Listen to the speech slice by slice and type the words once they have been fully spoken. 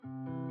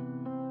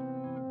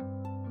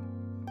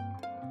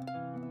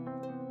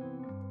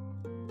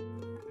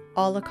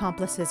All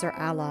accomplices are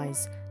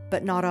allies,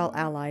 but not all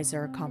allies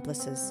are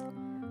accomplices.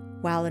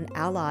 While an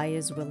ally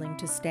is willing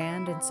to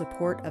stand in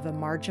support of a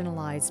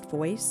marginalized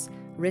voice,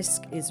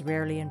 risk is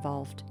rarely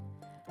involved.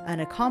 An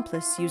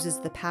accomplice uses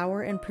the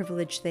power and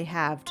privilege they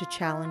have to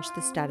challenge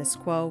the status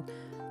quo,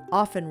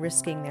 often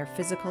risking their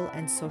physical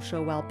and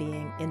social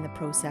well-being in the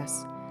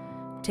process.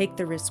 Take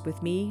the risk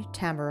with me,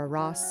 Tamara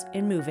Ross,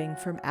 in moving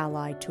from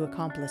ally to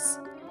accomplice.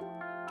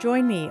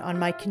 Join me on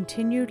my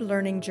continued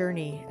learning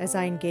journey as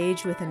I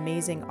engage with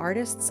amazing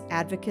artists,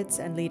 advocates,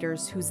 and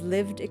leaders whose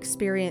lived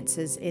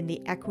experiences in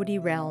the equity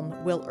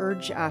realm will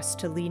urge us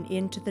to lean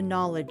into the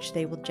knowledge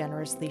they will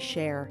generously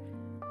share.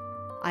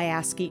 I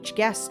ask each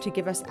guest to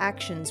give us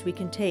actions we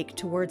can take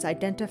towards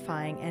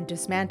identifying and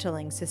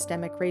dismantling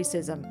systemic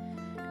racism,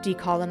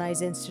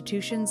 decolonize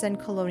institutions and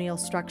colonial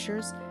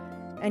structures,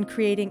 and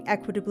creating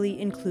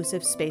equitably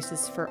inclusive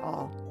spaces for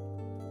all.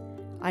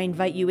 I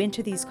invite you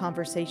into these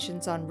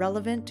conversations on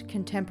relevant,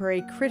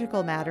 contemporary,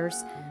 critical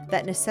matters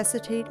that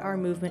necessitate our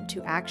movement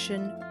to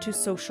action, to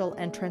social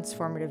and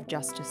transformative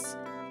justice.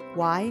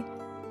 Why?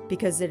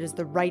 Because it is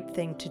the right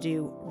thing to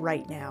do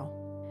right now.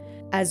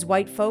 As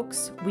white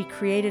folks, we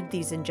created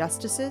these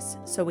injustices,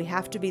 so we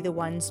have to be the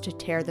ones to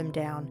tear them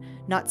down,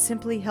 not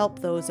simply help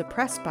those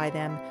oppressed by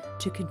them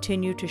to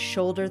continue to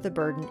shoulder the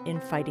burden in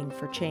fighting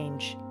for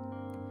change.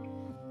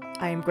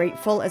 I am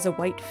grateful as a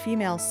white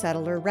female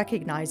settler,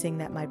 recognizing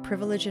that my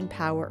privilege and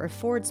power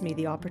affords me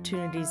the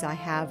opportunities I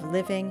have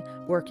living,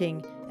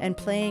 working, and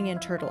playing in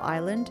Turtle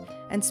Island,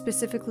 and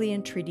specifically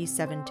in Treaty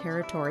 7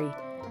 territory.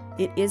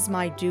 It is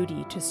my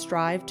duty to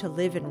strive to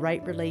live in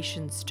right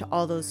relations to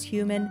all those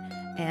human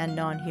and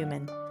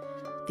non-human.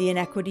 The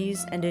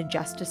inequities and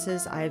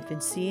injustices I have been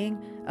seeing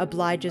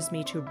obliges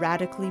me to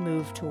radically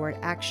move toward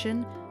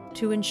action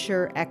to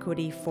ensure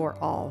equity for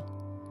all.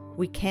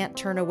 We can't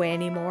turn away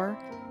anymore,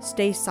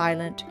 stay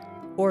silent,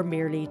 or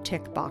merely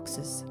tick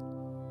boxes.